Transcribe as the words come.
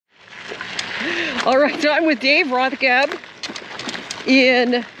All right, so I'm with Dave Rothgeb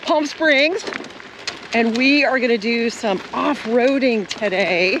in Palm Springs, and we are gonna do some off-roading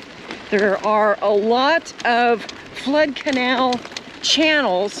today. There are a lot of flood canal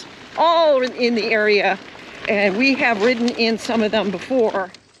channels all in the area, and we have ridden in some of them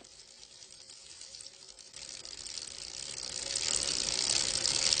before.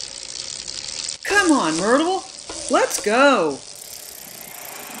 Come on, Myrtle, let's go.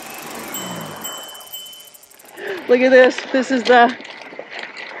 Look at this. This is look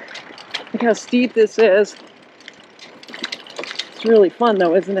how steep this is. It's really fun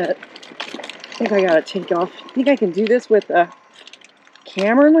though, isn't it? I think I gotta take off. I think I can do this with a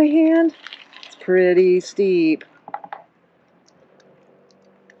camera in my hand. It's pretty steep.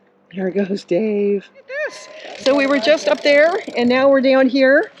 Here goes Dave. Look at this. So we were just up there and now we're down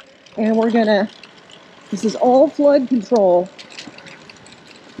here and this is all flood control.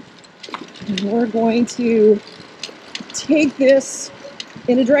 And we're going to take this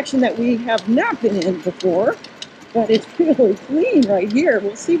in a direction that we have not been in before, but it's really clean right here.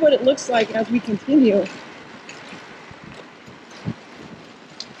 We'll see what it looks like as we continue.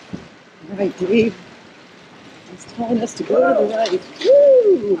 All right, Dave is telling us to go to the right.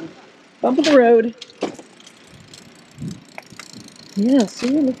 Woo! Bump of the road. Yeah, see,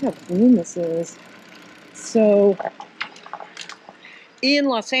 look how clean this is. So, in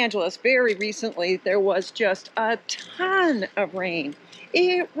Los Angeles, very recently, there was just a ton of rain.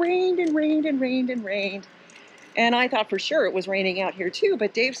 It rained and rained and rained and rained. And I thought for sure it was raining out here too,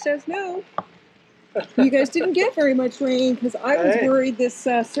 but Dave says no. You guys didn't get very much rain because I was worried this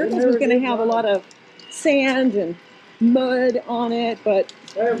surface was going to have a lot of sand and mud on it, but...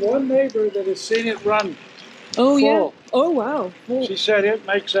 I have one neighbor that has seen it run. Oh, full. Yeah? Oh, wow. Full. She said it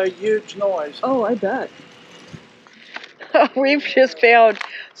makes a huge noise. Oh, I bet. We've just found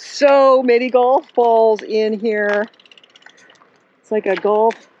so many golf balls in here. It's like a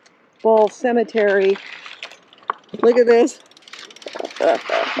golf ball cemetery. Look at this. Yeah,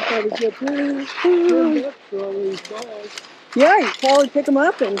 you call and pick them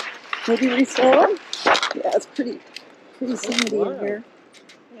up and maybe resell them. Yeah, it's pretty sandy in here.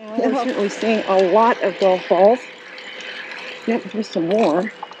 Yeah, we're certainly seeing a lot of golf balls. Yep, there's some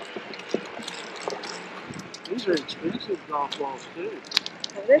more. These are expensive golf balls too.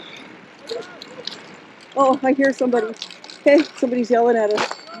 Are they? Oh, I hear somebody. Hey, somebody's yelling at us.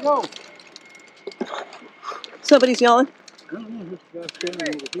 No. Somebody's yelling. I don't know who's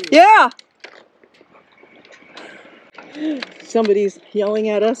standing over here. Somebody's yelling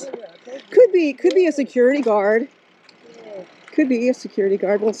at us. Could be a security guard. Could be a security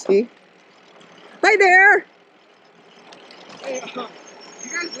guard. We'll see. Hi there. Hey, you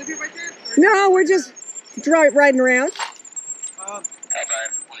guys live here right there? No, we're just riding around.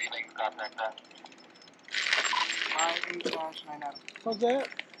 What's that?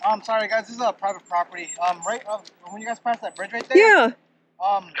 Sorry guys, this is a private property. Right when you guys pass that bridge right there. Yeah.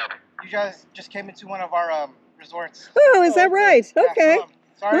 You guys just came into one of our resorts. Oh, is that right? Okay. Yeah,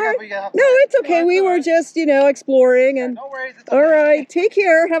 sorry All right. we have No, it's okay. We were just, exploring and. no worries. It's All right. Take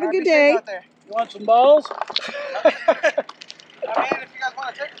care. Have a good day. Out there. You want some balls? I mean, if you guys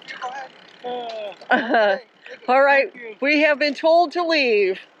want to take a few, go ahead. All right. We have been told to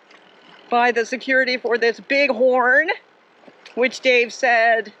leave by the security for this big horn, which Dave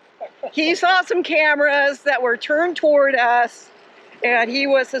said he saw some cameras that were turned toward us, and he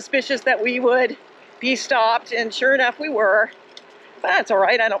was suspicious that we would be stopped, and sure enough we were. But that's all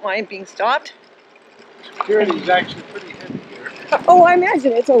right. I don't mind being stopped. Security is actually pretty heavy here. Oh, I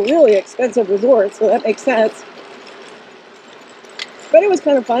imagine it's a really expensive resort, so that makes sense. But it was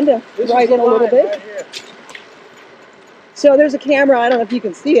kind of fun to ride in a little bit. Right here. So there's a camera, I don't know if you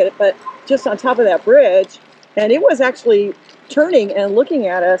can see it, but just on top of that bridge, and it was actually turning and looking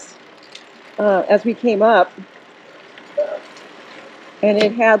at us as we came up. And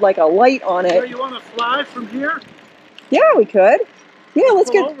it had like a light on it. So you want to fly from here? Yeah, we could. Yeah, let's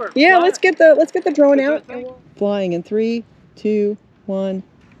get the drone out. Flying in 3, 2, 1.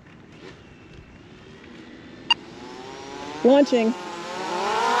 Launching.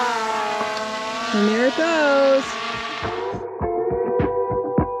 And there it goes.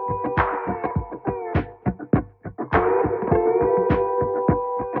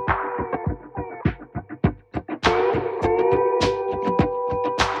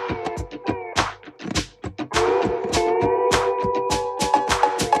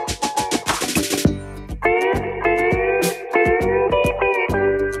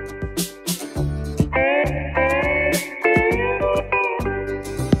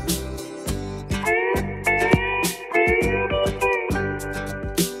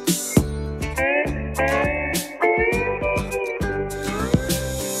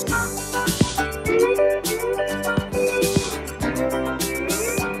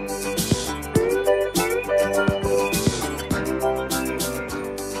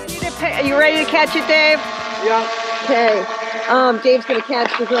 Are you ready to catch it, Dave? Yeah. Okay. Dave's gonna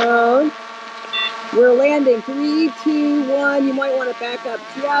catch the drone. We're landing. 3, 2, 1. You might want to back up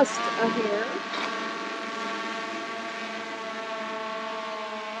just a hair.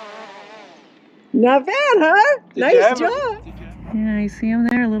 Not bad, huh? Nice job. Yeah, you see them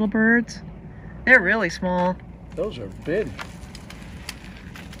there, little birds? They're really small. Those are big.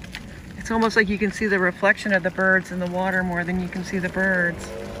 It's almost like you can see the reflection of the birds in the water more than you can see the birds.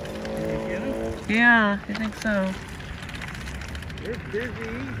 Yeah, I think so. They're busy.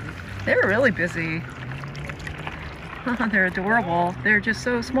 They're really busy. They're adorable. They're just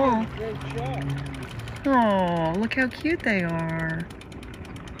so small. Great shot. Oh, look how cute they are.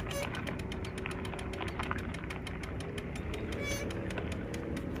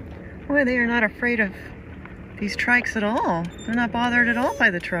 Boy, they are not afraid of these trikes at all. They're not bothered at all by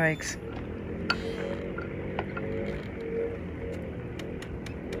the trikes.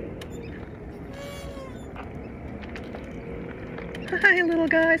 Hi, little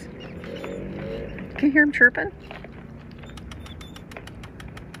guys. Can you hear them chirping?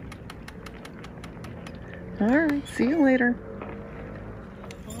 All right, see you later.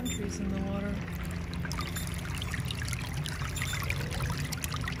 Palm trees in the water.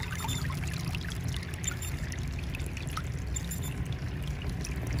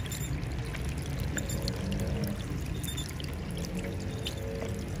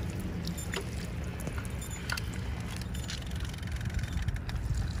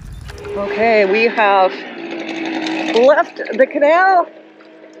 Okay, we have left the canal,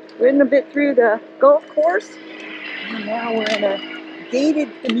 ridden a bit through the golf course, and now we're in a gated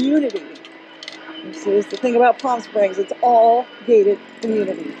community. This is the thing about Palm Springs, it's all gated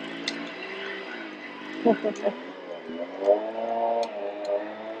community.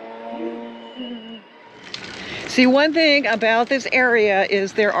 See, one thing about this area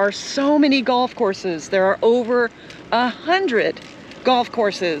is there are so many golf courses. There are over 100 golf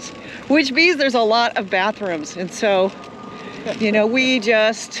courses, which means there's a lot of bathrooms. And so, you know, we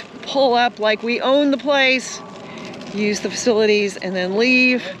just pull up like we own the place, use the facilities, and then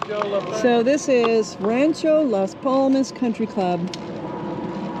leave. So this is Rancho Las Palmas Country Club.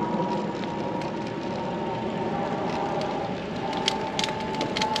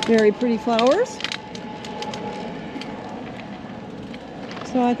 Very pretty flowers.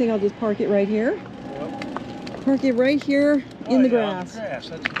 So I think I'll just park it right here. Park it right here in the grass. That's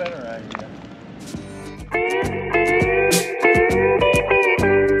a better idea.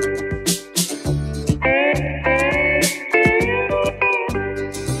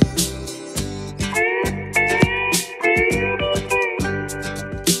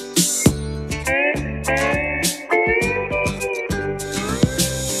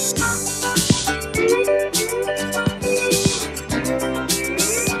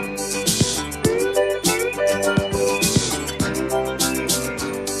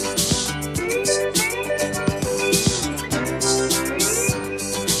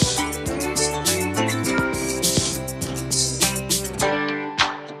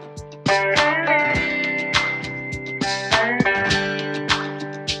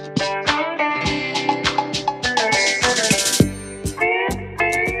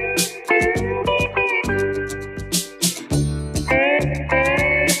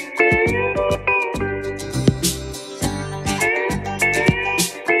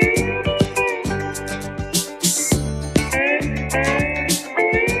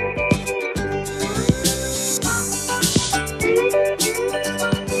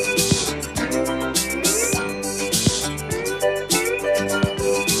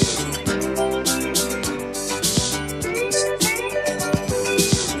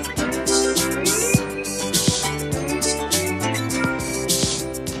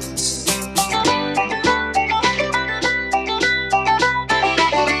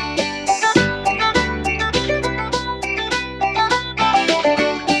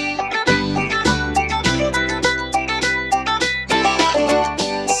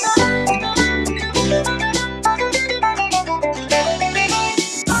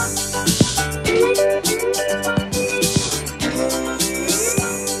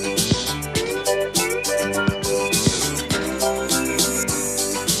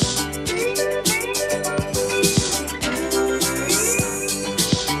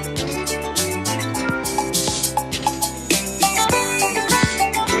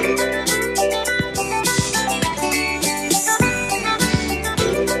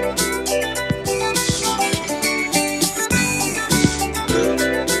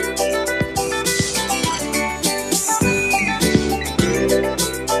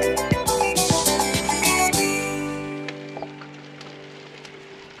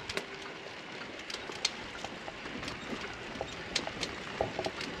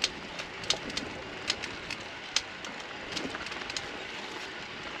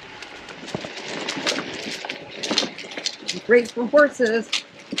 Great for horses,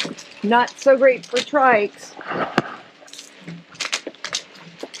 not so great for trikes.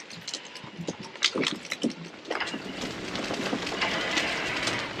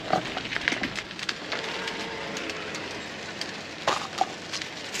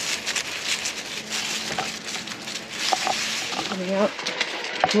 Coming out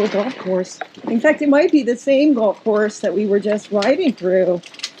to a golf course. In fact, it might be the same golf course that we were just riding through.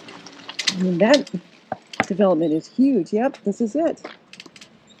 I mean, that development is huge. Yep, this is it.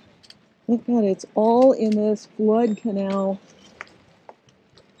 Look at it, it's all in this flood canal.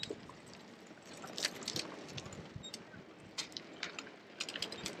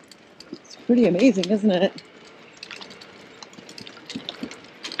 It's pretty amazing, isn't it?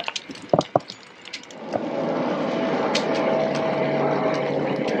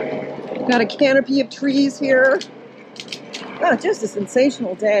 Got a canopy of trees here. Oh, just a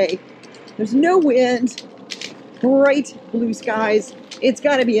sensational day. There's no wind, bright blue skies. It's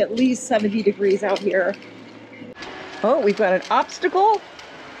got to be at least 70 degrees out here. Oh, we've got an obstacle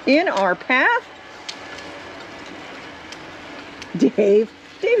in our path.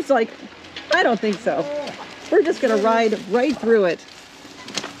 Dave's like, I don't think so. We're just gonna ride right through it.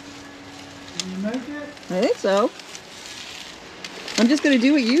 Can you make it? I think so. I'm just gonna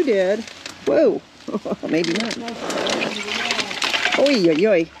do what you did. Whoa, maybe not. Oy, oy,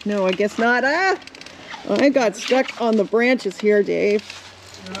 oy. No, I guess not. Ah, I got stuck on the branches here, Dave.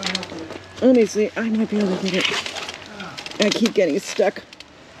 Let me see. I might be able to get it. I keep getting stuck.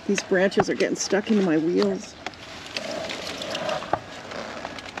 These branches are getting stuck into my wheels.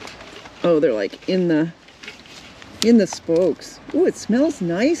 Oh, they're like in the spokes. Ooh, it smells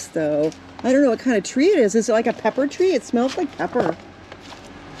nice though. I don't know what kind of tree it is. Is it like a pepper tree? It smells like pepper.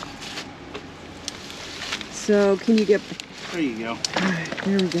 So can you get... There you go. All right,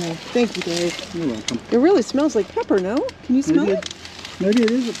 there we go. Thank you, Dave. You're welcome. It really smells like pepper, no? Can you smell it? Maybe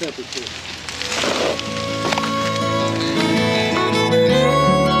it is a pepper tree.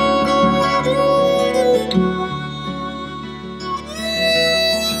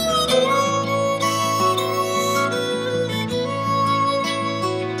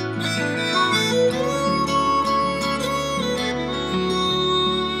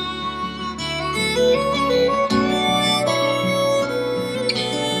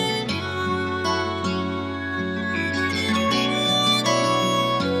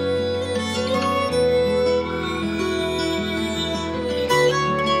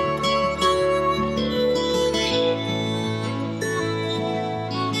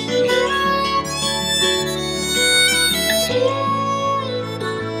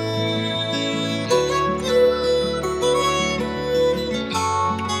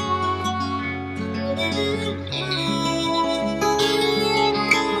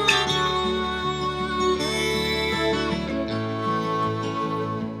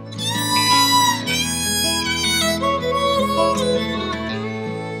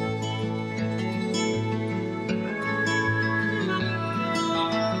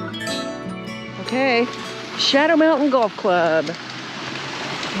 Okay, Shadow Mountain Golf Club.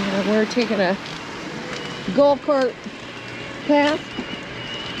 And we're taking a golf cart path.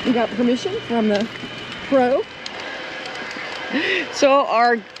 We got permission from the pro. So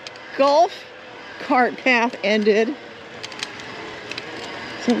our golf cart path ended.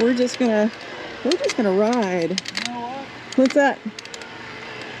 So we're just gonna ride. You know what? What's that?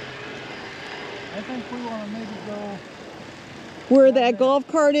 I think we want to maybe go... Where that golf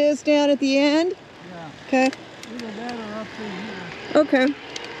cart is down at the end? Yeah. Okay. Either that or up through here. Okay.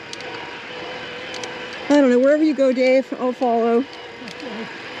 I don't know, wherever you go, Dave, I'll follow. Okay.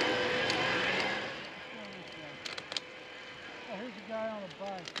 Oh, here's a guy on a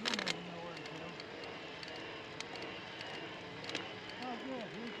bike. He doesn't even know where to go. Oh, good.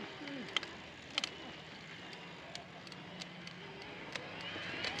 Here's the street.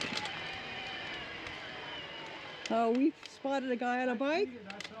 Oh, we spotted a guy on a bike.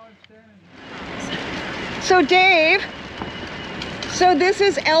 I saw him standing. So Dave, so this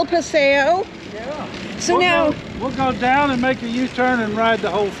is El Paseo. Yeah. So now, We'll go down and make a U-turn and ride the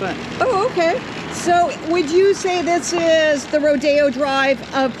whole thing. oh, okay. So would you say this is the Rodeo Drive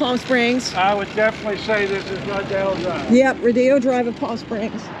of Palm Springs? I would definitely say this is Rodeo Drive. Yep, Rodeo Drive of Palm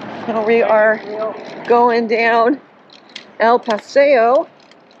Springs. Now we are going down El Paseo,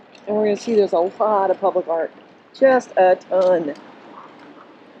 and we're gonna see there's a lot of public art. Just a ton.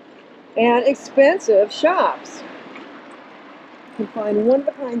 And expensive shops. You can find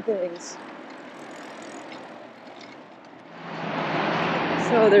one-of-a-kind things.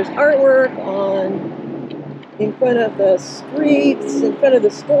 So there's artwork in front of the streets, in front of the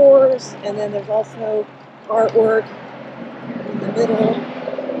stores, and then there's also artwork in the middle.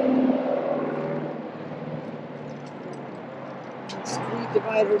 Street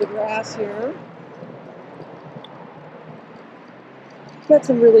divider to grass here. Got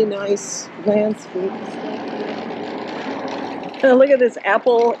some really nice landscapes. Look at this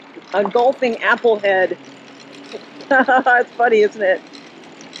apple, a golfing apple head. It's funny, isn't it?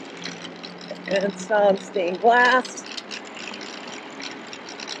 And some stained glass.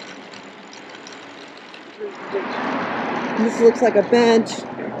 And this looks like a bench.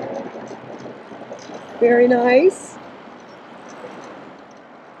 Very nice.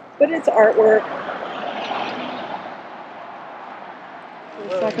 But it's artwork.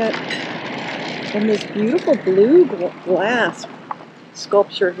 For a second. And this beautiful blue glass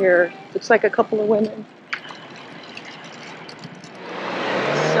sculpture here. Looks like a couple of women.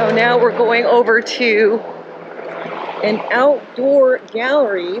 So now we're going over to an outdoor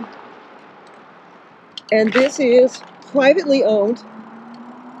gallery. And this is privately owned.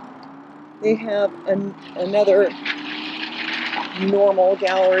 They have another normal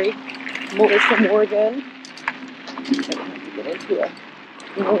gallery, Melissa Morgan. I have to get into a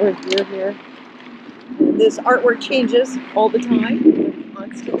lower view here. And this artwork changes all the time. They're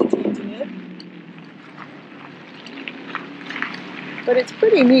constantly changing it. But it's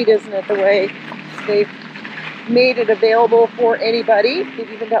pretty neat, isn't it, the way they've made it available for anybody. They've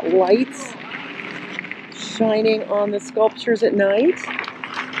even got lights shining on the sculptures at night.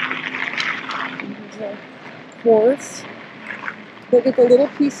 There's a horse. Look at the little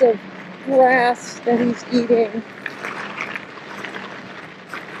piece of grass that he's eating.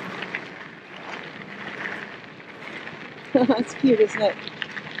 That's cute, isn't it?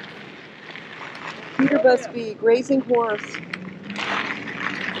 Peter Busby, grazing horse.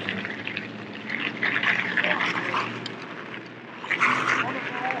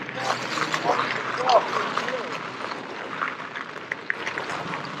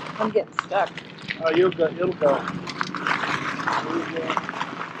 I'm getting stuck. Oh, you'll go. It'll go.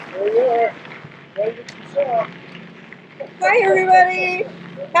 There you are. Ready to get yourself. Hi, everybody.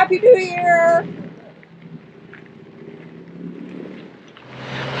 Happy New Year.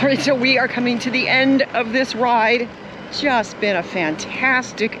 All right, so we are coming to the end of this ride. Just been a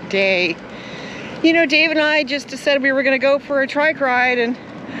fantastic day. You know, Dave and I just decided we were going to go for a trike ride, and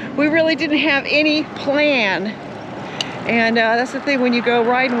we really didn't have any plan. And that's the thing, when you go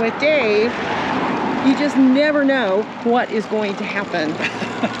riding with Dave, you just never know what is going to happen.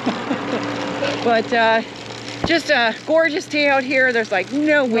 But just a gorgeous day out here. There's like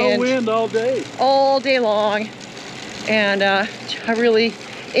no wind. No wind all day. All day long. And I really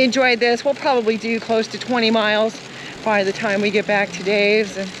enjoyed this. We'll probably do close to 20 miles by the time we get back to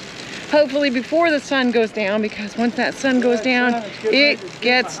Dave's. And hopefully before the sun goes down, because once that sun goes down, it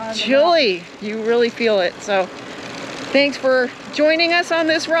gets chilly. You really feel it. So thanks for joining us on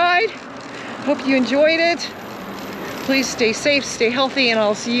this ride. Hope you enjoyed it. Please stay safe, stay healthy, and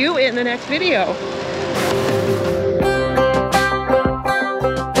I'll see you in the next video.